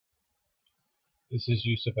This is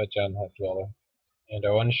Yusuf at JohnTheHutDweller, and I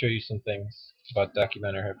want to show you some things about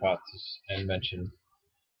documentary hypothesis and mention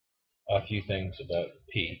a few things about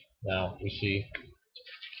P. Now, we see,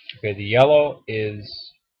 okay, the yellow is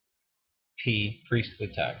P,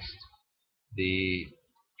 priestly text. The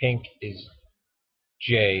pink is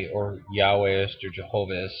J, or Yahwehist, or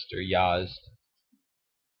Jehovahist, or Yahist.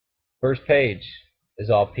 First page is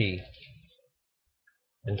all P.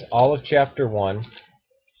 And it's all of chapter 1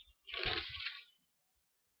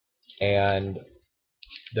 and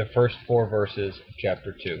the first 4 verses of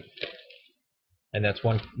chapter 2. And that's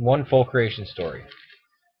one full creation story.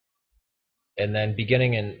 And then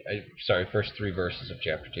beginning in, first 3 verses of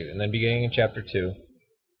chapter 2. And then beginning in chapter 2,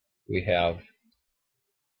 we have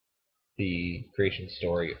the creation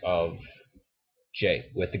story of J,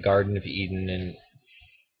 with the Garden of Eden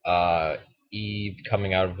and Eve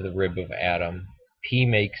coming out of the rib of Adam. P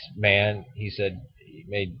makes man. He said he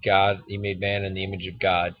made man in the image of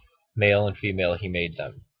God, male and female he made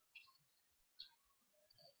them.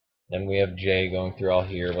 Then we have J going through all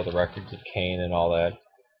here about the records of Cain and all that.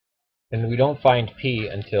 And we don't find P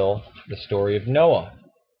until the story of Noah,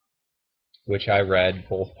 which I read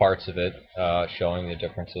both parts of it, showing the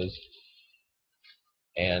differences.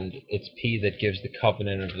 And it's P that gives the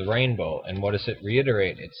covenant of the rainbow. And what does it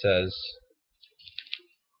reiterate? It says,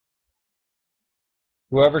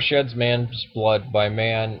 whoever sheds man's blood, by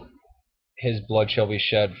man his blood shall be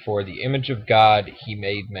shed, for the image of God he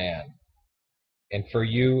made man. And for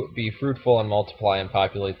you, be fruitful and multiply and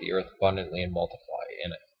populate the earth abundantly and multiply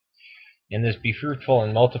in it. And this be fruitful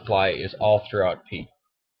and multiply is all throughout P.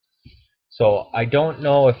 So I don't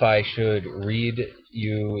know if I should read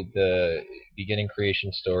you the beginning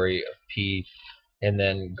creation story of P and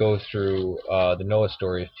then go through the Noah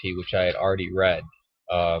story of P, which I had already read,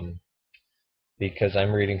 because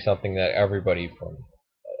I'm reading something that everybody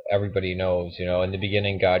knows. You know, in the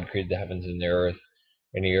beginning God created the heavens and the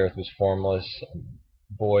earth was formless,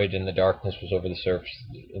 void, and the darkness was over the surface,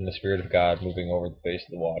 and the Spirit of God moving over the face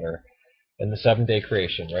of the water. And the 7-day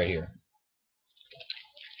creation right here.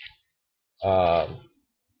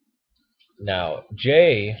 Now,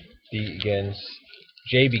 J begins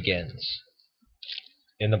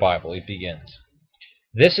in the Bible. It begins.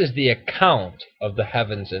 This is the account of the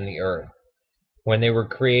heavens and the earth, when they were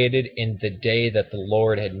created in the day that the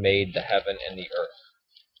Lord had made the heaven and the earth.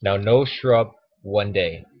 Now, no shrub, 1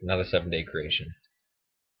 day, not a 7-day creation.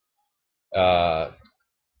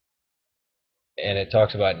 And it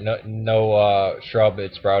talks about no shrub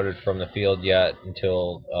had sprouted from the field yet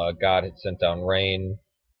until God had sent down rain.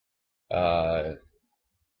 And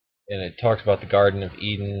it talks about the Garden of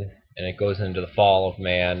Eden, and it goes into the fall of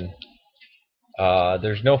man.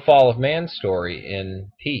 There's no fall of man story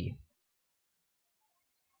in P.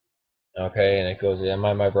 Okay, and it goes, am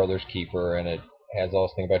I my brother's keeper? And it has all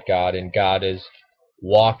this thing about God, and God is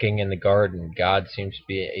walking in the garden. God seems to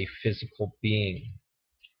be a physical being.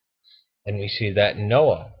 And we see that in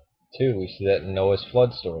Noah, too. We see that in Noah's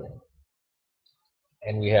flood story.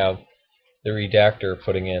 And we have the redactor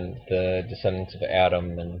putting in the descendants of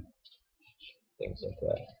Adam and things like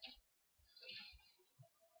that.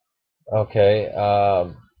 Okay,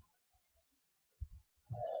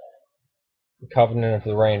 the covenant of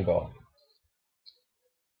the rainbow.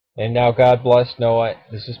 And now God blessed Noah,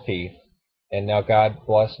 this is P, and now God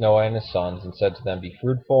blessed Noah and his sons, and said to them, be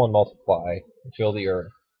fruitful and multiply, and fill the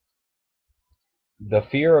earth. The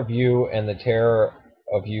fear of you and the terror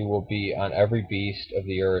of you will be on every beast of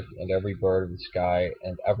the earth, and every bird of the sky,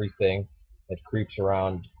 and everything that creeps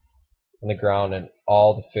around on the ground, and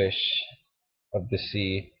all the fish of the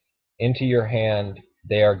sea. Into your hand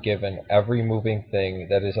they are given. Every moving thing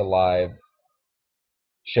that is alive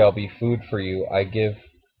shall be food for you. I give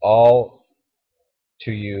all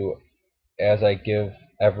to you as I give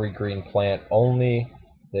every green plant, only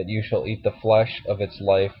that you shall eat the flesh of its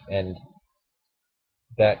life, and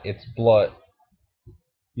that its blood.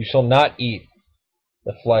 You shall not eat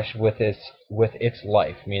the flesh with its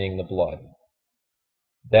life, meaning the blood.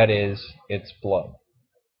 That is, its blood.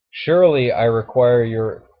 Surely I require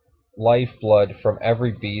your lifeblood from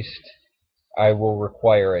every beast. I will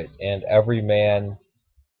require it, and every man's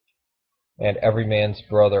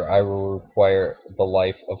brother I will require the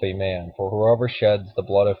life of a man. For whoever sheds the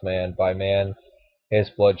blood of man, by man his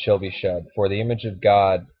blood shall be shed. For the image of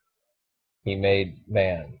God he made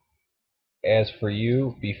man. As for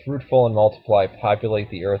you, be fruitful and multiply, populate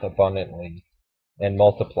the earth abundantly, and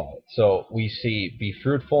multiply. So we see be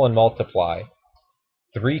fruitful and multiply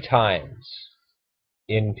 3 times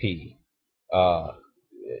in P.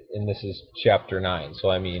 And this is chapter 9. So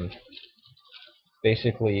I mean,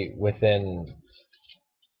 basically within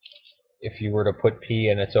if you were to put P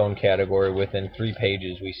in its own category, within 3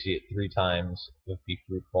 pages we see it 3 times with be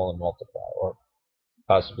fruitful and multiply, or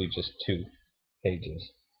possibly just 2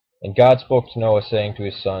 pages. And God spoke to Noah, saying to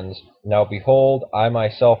his sons, Now behold, I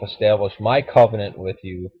myself establish my covenant with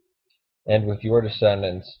you, and with your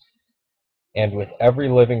descendants, and with every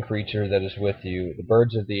living creature that is with you, the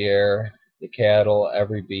birds of the air, the cattle,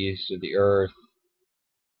 every beast of the earth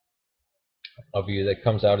of you that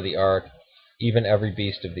comes out of the ark, even every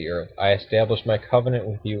beast of the earth. I establish my covenant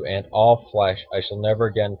with you, and all flesh I shall never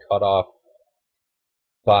again cut off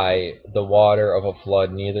by the water of a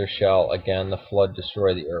flood, neither shall again the flood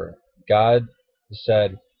destroy the earth. God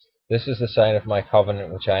said, This is the sign of my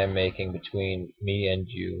covenant which I am making between me and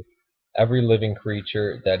you, every living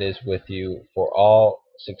creature that is with you, for all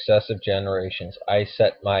successive generations. I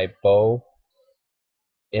set my bow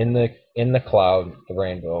in the cloud, the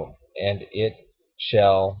rainbow, and it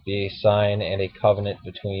shall be a sign and a covenant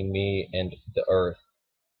between me and the earth.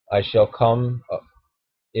 I shall come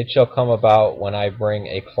It shall come about when I bring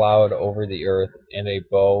a cloud over the earth, and a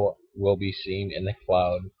bow will be seen in the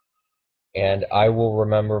cloud, and I will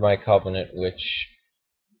remember my covenant which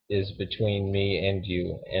is between me and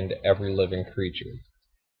you and every living creature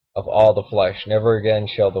of all the flesh. Never again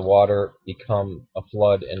shall the water become a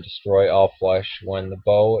flood and destroy all flesh. When the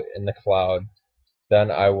bow in the cloud, then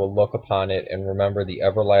I will look upon it and remember the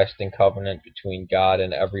everlasting covenant between God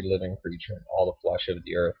and every living creature and all the flesh of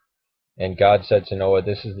the earth. And God said to Noah,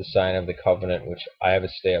 This is the sign of the covenant which I have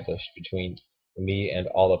established between me and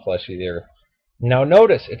all the flesh of the earth. Now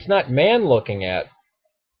notice, it's not man looking at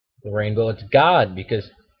the rainbow, it's God,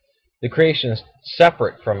 because the creation is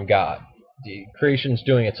separate from God. The creation is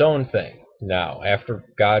doing its own thing now. After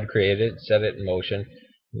God created it, set it in motion,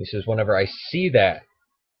 he says, whenever I see that,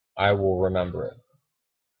 I will remember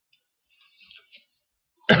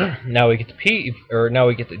it. Now we get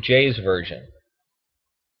to J's version.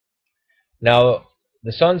 Now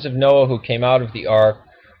the sons of Noah who came out of the ark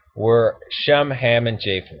were Shem, Ham, and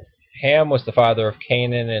Japheth. Ham was the father of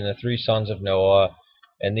Canaan and the 3 sons of Noah,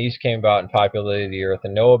 and these came about and populated the earth.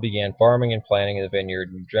 And Noah began farming and planting in the vineyard,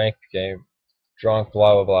 and drank, became drunk,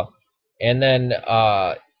 blah blah blah. And then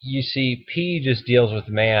you see P just deals with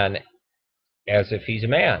man as if he's a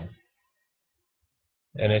man,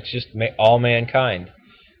 and it's just all mankind.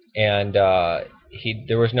 And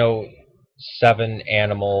there was no 7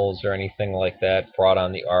 animals or anything like that brought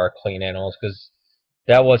on the ark, clean animals, because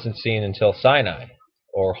that wasn't seen until Sinai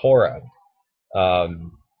or Horeb. But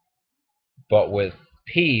with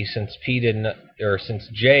P, since J,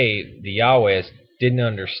 the Yahweh, didn't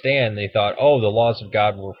understand, they thought, oh, the laws of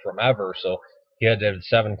God were from ever, so he had to have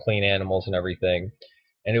 7 clean animals and everything.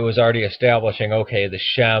 And it was already establishing, okay, the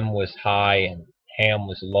Shem was high and Ham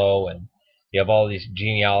was low, and you have all these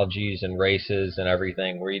genealogies and races and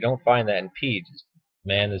everything, where you don't find that in P, just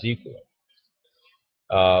man is equal.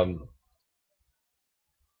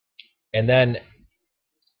 And then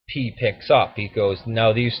P picks up. He goes,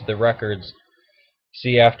 now these are the records.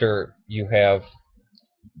 See, after you have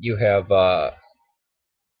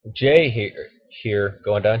J here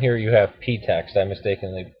going down here, you have P text. I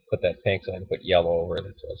mistakenly put that pink, so I put yellow over it,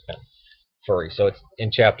 so it's kind of furry. So it's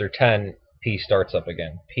in chapter 10. P starts up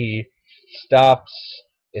again. P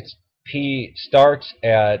starts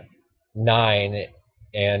at 9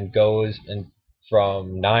 and goes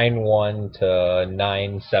from 9:1 to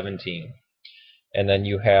 9:17, and then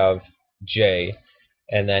you have J,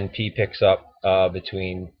 and then P picks up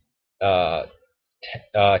between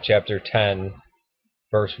chapter 10,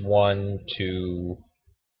 verse 1 to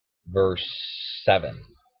verse 7.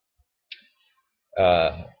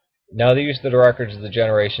 Now these are the records of the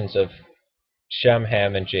generations of Shem,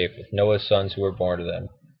 Ham, and Japheth, Noah's sons who were born to them.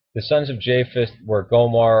 The sons of Japheth were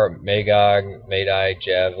Gomer, Magog, Madai,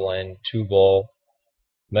 Javelin, Tubal,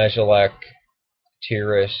 Meshelech,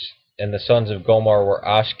 Tiras, and the sons of Gomer were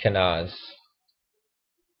Ashkenaz.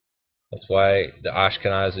 That's why the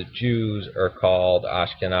Ashkenazi Jews are called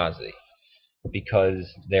Ashkenazi,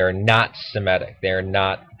 because they're not Semitic. They're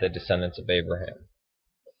not the descendants of Abraham.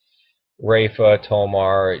 Rapha,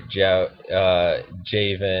 Tomar,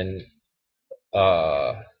 Javan,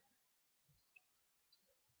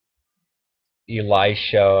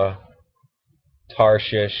 Elisha,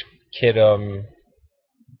 Tarshish, Kittim,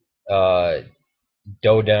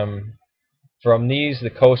 Dodem. From these, the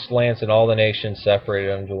coastlands and all the nations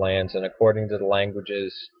separated into lands, and according to the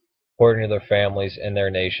languages, according to their families and their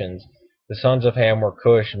nations. The sons of Ham were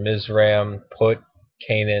Cush, Mizraim, Put,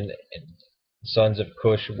 Canaan. And the sons of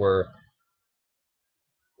Cush were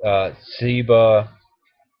Seba,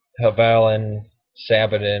 Havilah,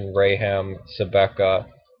 Sabadin, Raham, Sabekah,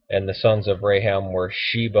 and the sons of Raham were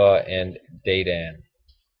Sheba and Dedan.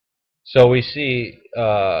 So we see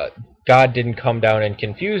God didn't come down and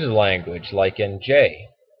confuse the language like in J.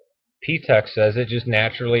 P-text says it just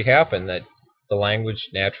naturally happened, that the language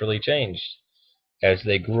naturally changed as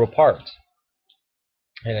they grew apart.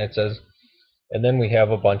 And it says, and then we have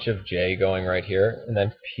a bunch of J going right here, and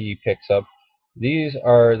then P picks up, these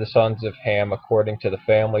are the sons of Ham according to the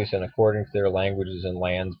families and according to their languages and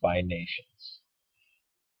lands by nations.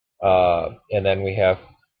 And then we have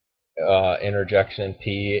interjection in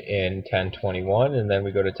P in 10:21, and then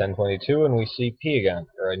we go to 10:22 and we see P again,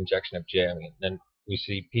 or injection of J, I mean, then we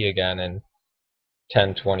see P again in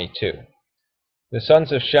 10:22. The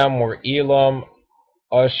sons of Shem were Elam,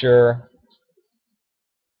 Usher,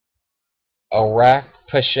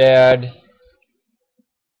 Arachpashad,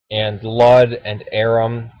 and Lud, and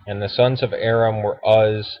Aram, and the sons of Aram were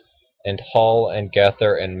Uz, and Hul, and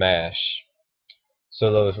Gether, and Mash.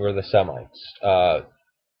 So those were the Semites.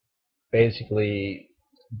 Basically,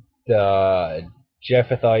 the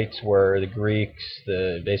Japhethites were the Greeks,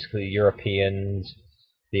 the basically Europeans,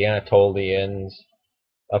 the Anatolians,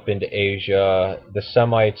 up into Asia. The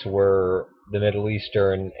Semites were the Middle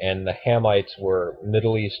Eastern, and the Hamites were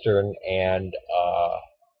Middle Eastern and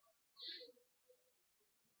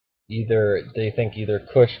either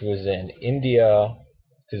Kush was in India,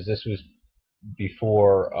 because this was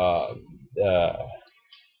before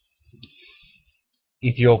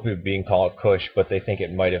Ethiopia being called Kush, but they think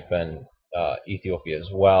it might have been Ethiopia as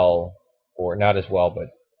well, or not as well, but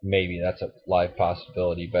maybe that's a live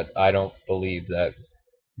possibility. But I don't believe that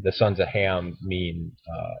the sons of Ham mean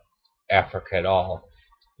Africa at all,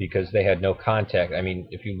 because they had no contact. I mean,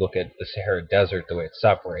 if you look at the Sahara Desert, the way it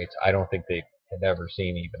separates, I don't think they had ever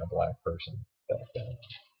seen even a black person back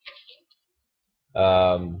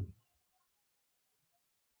then.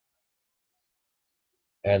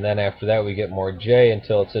 And then after that we get more J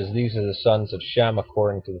until it says, these are the sons of Shem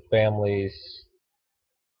according to the families,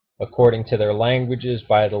 according to their languages,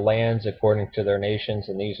 by the lands, according to their nations,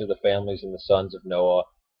 and these are the families and the sons of Noah,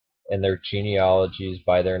 and their genealogies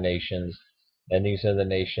by their nations, and these are the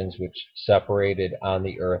nations which separated on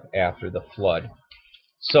the earth after the flood.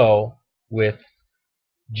 So, with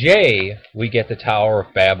J, we get the Tower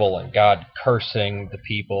of Babel and God cursing the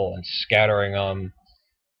people and scattering them.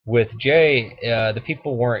 With J, the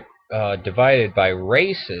people weren't divided by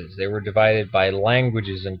races, they were divided by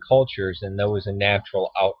languages and cultures, and there was a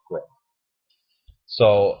natural outgrowth.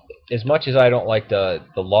 So, as much as I don't like the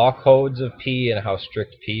law codes of P and how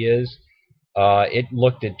strict P is, it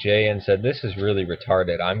looked at J and said, this is really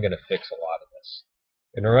retarded, I'm going to fix a lot of this.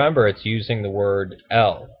 And remember, it's using the word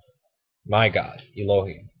El, my God,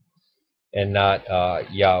 Elohim, and not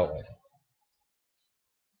Yahweh.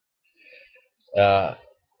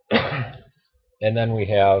 And then we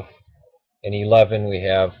have, in 11, we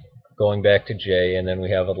have going back to J, and then we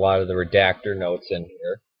have a lot of the redactor notes in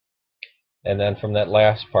here. And then from that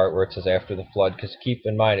last part where it says after the flood, because keep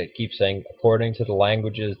in mind, it keeps saying according to the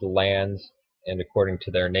languages, the lands, and according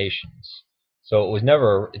to their nations. So it was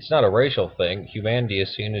never, it's not a racial thing. Humanity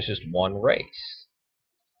is seen as just one race.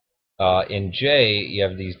 In J, you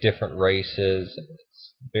have these different races, and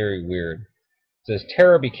it's very weird. It says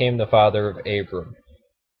Terah became the father of Abram.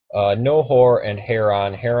 Nohor and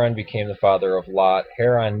Haran. Haran became the father of Lot.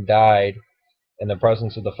 Haran died in the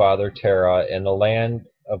presence of the father Terah in the land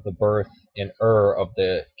of the birth in Ur of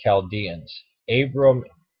the Chaldeans. Abram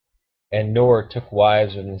and Nor took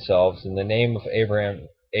wives of themselves, and the name of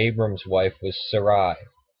Abram's wife was Sarai,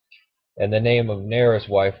 and the name of Nerah's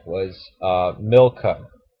wife was Milcah,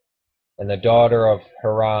 and the daughter of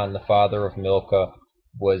Haran, the father of Milcah,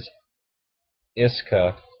 was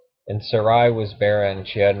Iscah, and Sarai was barren, and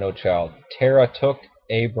she had no child. Terah took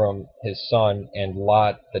Abram his son, and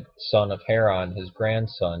Lot the son of Haran his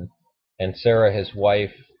grandson, and Sarah his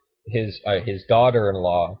wife, his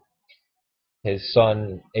daughter-in-law, his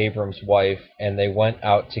son Abram's wife, and they went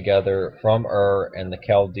out together from Ur and the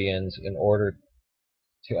Chaldeans in order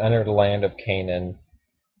to enter the land of Canaan,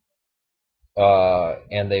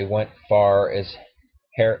 and they went far as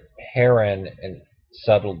Haran and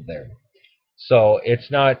settled there. So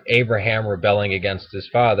it's not Abraham rebelling against his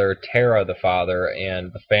father. Terah, the father,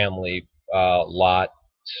 and the family, Lot,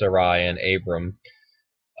 Sarai, and Abram,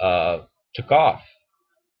 took off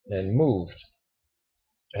and moved.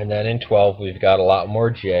 And then in 12, we've got a lot more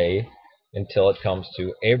J until it comes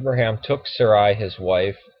to Abraham took Sarai his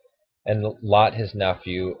wife, and Lot his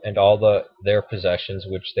nephew, and all their possessions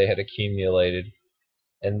which they had accumulated,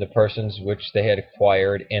 and the persons which they had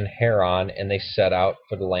acquired in Haran, and they set out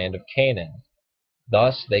for the land of Canaan.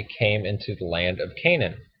 Thus they came into the land of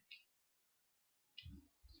Canaan.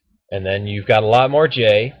 And then you've got a lot more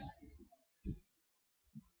J,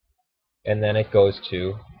 and then it goes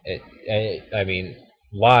to, I mean,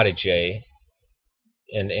 a lot of J,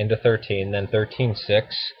 and into 13. Then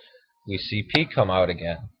 13:6, we see P come out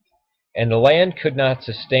again. And the land could not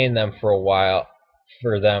sustain them for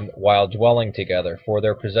them while dwelling together, for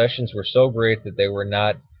their possessions were so great that they were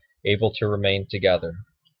not able to remain together.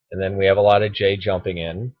 And then we have a lot of J jumping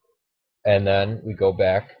in, and then we go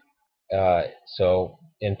back. So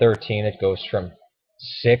in 13, it goes from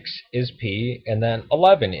 6 is P, and then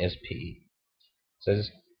 11 is P. It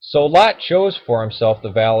says, so Lot chose for himself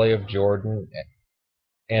the valley of Jordan,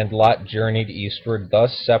 and Lot journeyed eastward,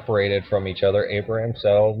 thus separated from each other. Abraham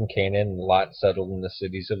settled in Canaan, and Lot settled in the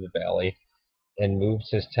cities of the valley, and moved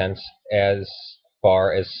his tents as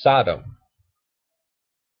far as Sodom.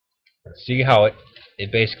 See how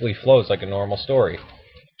it basically flows like a normal story.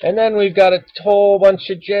 And then we've got a whole bunch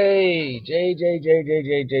of J,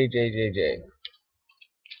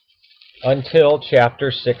 until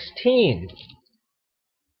chapter 16.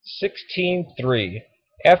 16:3.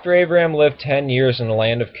 After Abraham lived 10 years in the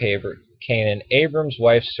land of Canaan, Abram's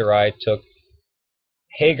wife Sarai took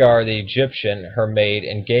Hagar the Egyptian, her maid,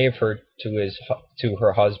 and gave her to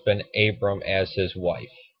her husband Abram as his wife.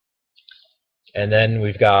 And then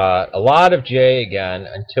we've got a lot of J again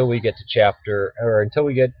until we get to until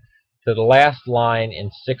we get to the last line in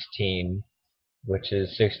 16, which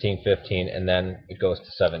is 16:15, and then it goes to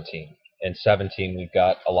 17. In 17, we've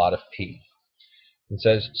got a lot of P. It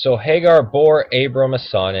says, so Hagar bore Abram a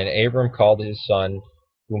son, and Abram called his son,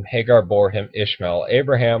 whom Hagar bore him, Ishmael.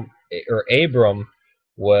 Abram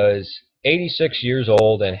was 86 years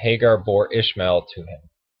old, and Hagar bore Ishmael to him.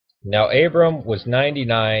 Now Abram was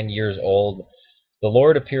 99 years old. The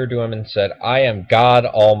Lord appeared to him and said, I am God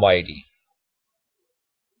Almighty.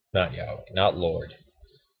 Not Yahweh, not Lord.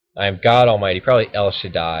 I am God Almighty. Probably El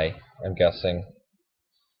Shaddai, I'm guessing.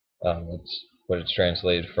 It's what it's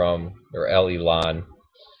translated from, or El Elon.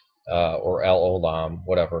 Or El Olam,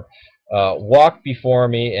 whatever. Walk before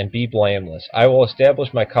me and be blameless. I will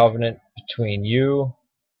establish my covenant between me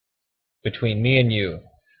and you.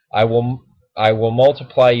 I will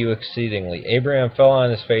multiply you exceedingly. Abraham fell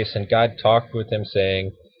on his face, and God talked with him,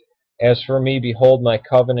 saying, as for me, behold, my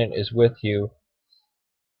covenant is with you,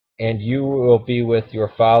 and you will be the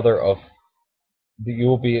father of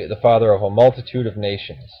a multitude of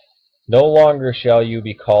nations. No longer shall you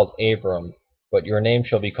be called Abram, but your name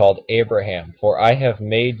shall be called Abraham, for I have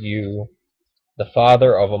made you the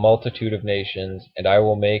father of a multitude of nations, and I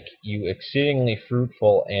will make you exceedingly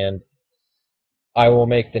fruitful, and I will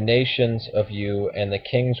make the nations of you, and the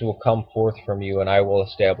kings will come forth from you, and I will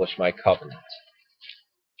establish my covenant.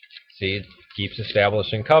 See, it keeps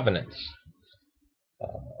establishing covenants.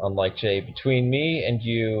 Unlike J, between me and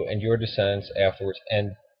you and your descendants afterwards,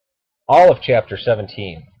 and all of chapter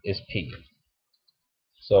 17 is P.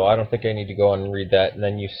 So I don't think I need to go on and read that. And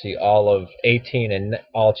then you see all of 18 and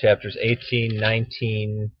all chapters 18,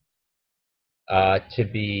 19 to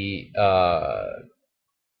be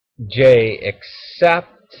J,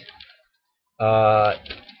 except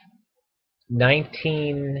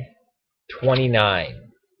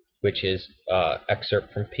 1929, which is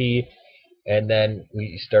excerpt from P. And then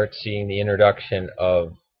we start seeing the introduction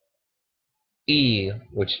of E,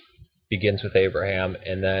 which begins with Abraham,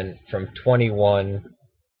 and then from 21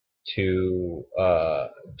 to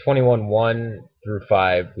 21:1 through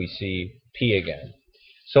 5, we see P again.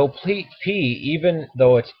 So P, even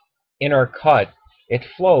though it's intercut, it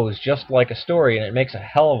flows just like a story, and it makes a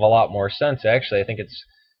hell of a lot more sense. Actually, I think it's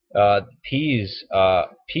P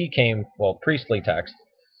came, well, priestly text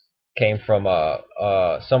came from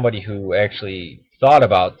somebody who actually thought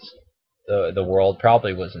about the world,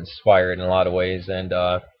 probably was inspired in a lot of ways, and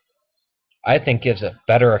I think gives a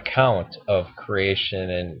better account of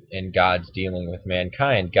creation and God's dealing with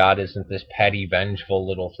mankind. God isn't this petty, vengeful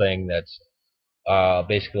little thing that's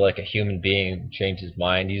basically like a human being, change his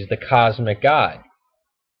mind. He's the cosmic God,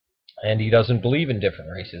 and he doesn't believe in different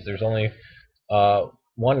races. There's only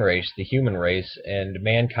one race, the human race, and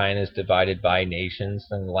mankind is divided by nations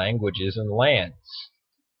and languages and lands.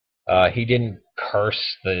 He didn't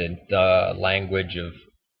curse the language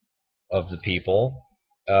of the people.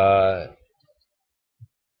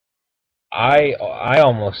 I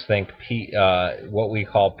almost think P, what we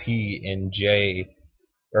call P in J,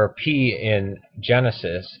 or P in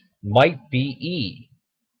Genesis, might be E.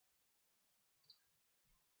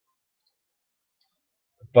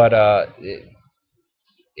 But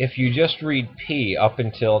if you just read P up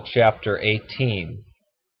until chapter 18,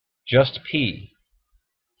 just P,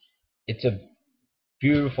 it's a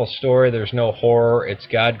beautiful story. There's no horror. It's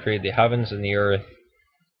God created the heavens and the earth.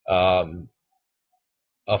 Um,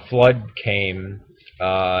 a flood came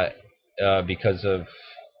because of,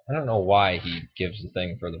 I don't know why he gives the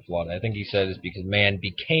thing for the flood. I think he said it's because man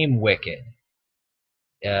became wicked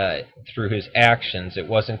through his actions. It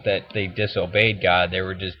wasn't that they disobeyed God; they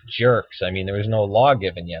were just jerks. I mean, there was no law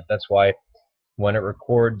given yet. That's why when it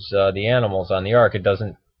records the animals on the ark, it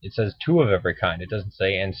doesn't. It says 2 of every kind. It doesn't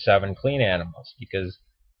say and 7 clean animals, because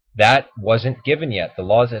that wasn't given yet. The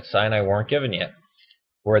laws at Sinai weren't given yet.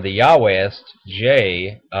 Where the Yahwehist,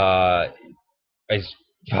 J, is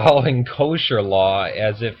following kosher law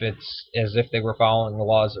as if they were following the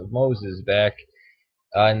laws of Moses back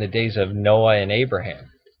in the days of Noah and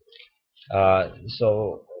Abraham.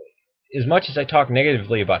 So, as much as I talk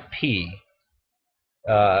negatively about P,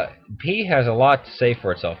 P has a lot to say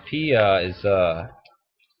for itself. P is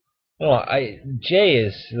J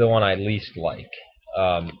is the one I least like,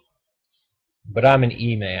 but I'm an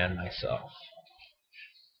E man myself.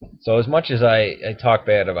 So as much as I talk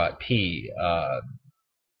bad about P,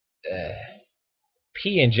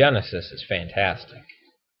 P in Genesis is fantastic.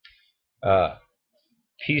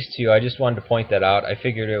 Peace to you. I just wanted to point that out. I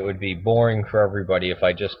figured it would be boring for everybody if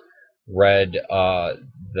I just read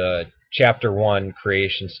the chapter 1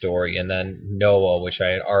 creation story and then Noah, which I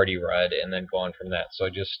had already read, and then gone from that. So I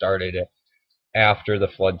just started after the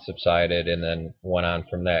flood subsided and then went on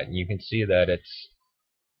from that. And you can see that it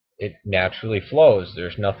naturally flows.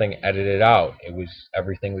 There's nothing edited out.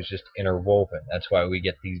 Everything was just interwoven. That's why we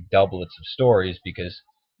get these doublets of stories, because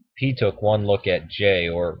P took one look at J,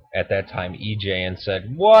 or at that time EJ, and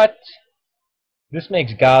said, "What? This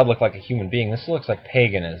makes God look like a human being. This looks like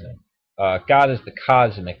paganism. God is the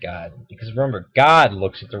cosmic God." Because remember, God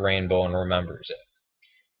looks at the rainbow and remembers it.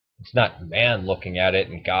 It's not man looking at it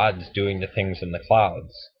and God's doing the things in the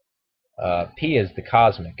clouds. P is the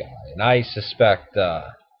cosmic guy, and I suspect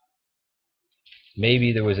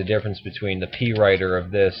maybe there was a difference between the P writer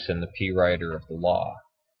of this and the P writer of the law,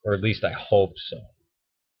 or at least I hope so.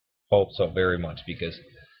 Hope so very much, because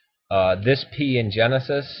this P in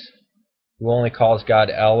Genesis, who only calls God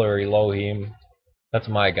El or Elohim, that's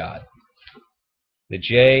my God. The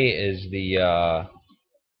J is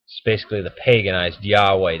it's basically the paganized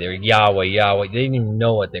Yahweh. They're Yahweh, Yahweh. They didn't even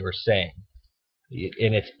know what they were saying.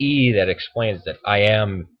 And it's E that explains that I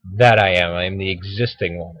am that I am. I am the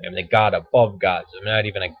existing one. I am the God above gods. I'm not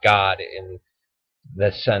even a God in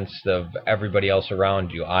the sense of everybody else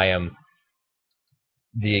around you. I am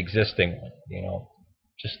the existing one,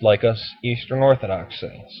 just like us Eastern Orthodox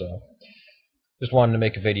say. So, just wanted to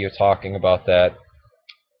make a video talking about that.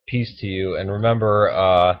 Peace to you, and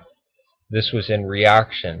remember, this was in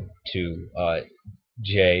reaction to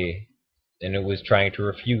J, and it was trying to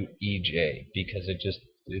refute EJ because it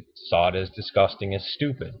saw it as disgusting, as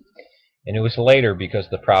stupid. And it was later because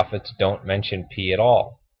the prophets don't mention P at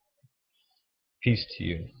all. Peace to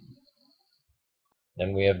you.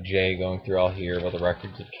 Then we have J going through all here about the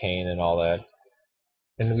records of Cain and all that.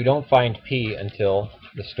 And we don't find P until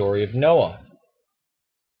the story of Noah,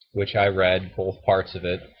 which I read both parts of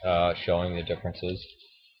it, showing the differences.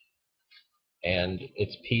 And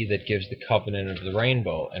it's P that gives the covenant of the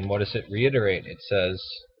rainbow. And what does it reiterate? It says,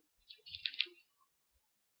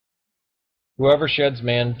 "Whoever sheds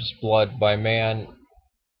man's blood, by man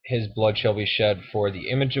his blood shall be shed, for the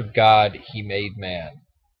image of God he made man.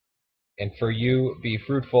 And for you, be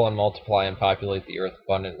fruitful and multiply and populate the earth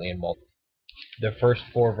abundantly and multiply." The first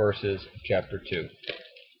 4 verses of chapter 2.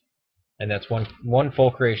 And that's one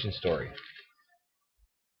full creation story.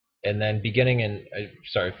 And then beginning in,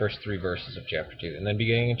 first 3 verses of chapter 2. And then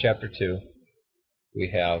beginning in chapter 2, we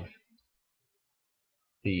have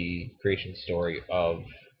the creation story of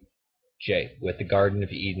J, with the Garden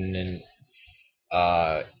of Eden and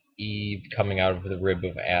Eve coming out of the rib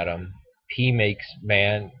of Adam. He makes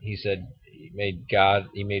man. He said he made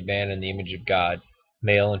man in the image of God,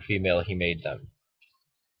 male and female he made them.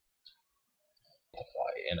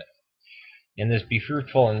 In it. And this be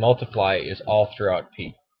fruitful and multiply is all throughout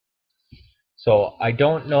P. So I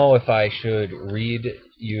don't know if I should read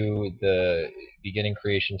you the beginning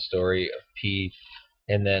creation story of P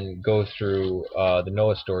and then go through the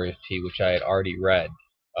Noah story of P, which I had already read,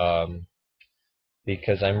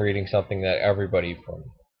 because I'm reading something that everybody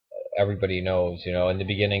knows. In the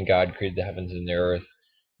beginning God created the heavens and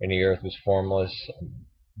the earth was formless,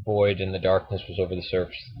 void, and the darkness was over the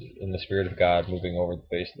surface, and the Spirit of God moving over the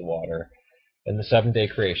face of the water. And the 7-day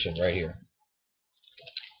creation right here.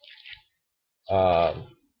 Now,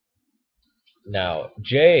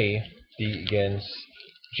 J begins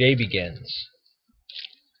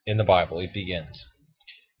in the Bible. It begins.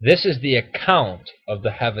 This is the account of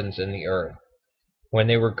the heavens and the earth. when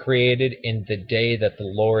they were created in the day that the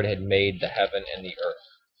Lord had made the heaven and the earth.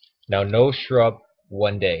 Now, no shrub,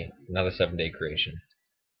 one day, not a 7-day creation.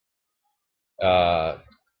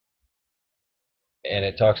 And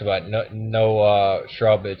it talks about no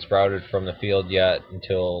shrub had sprouted from the field yet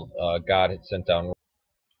until God had sent down.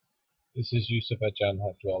 This is Yusuf at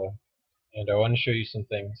JohnTheHutDweller, and I want to show you some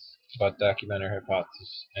things about documentary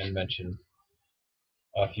hypothesis and mention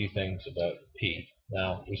a few things about P.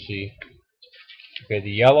 Now, we see, okay,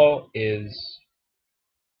 the yellow is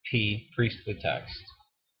P, priestly text.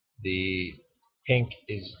 The pink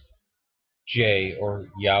is J, or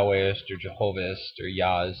Yahwehist, or Jehovahist, or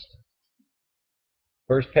Yah's.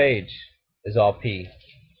 First page is all P.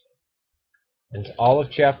 And it's all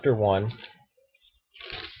of chapter 1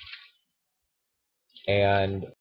 and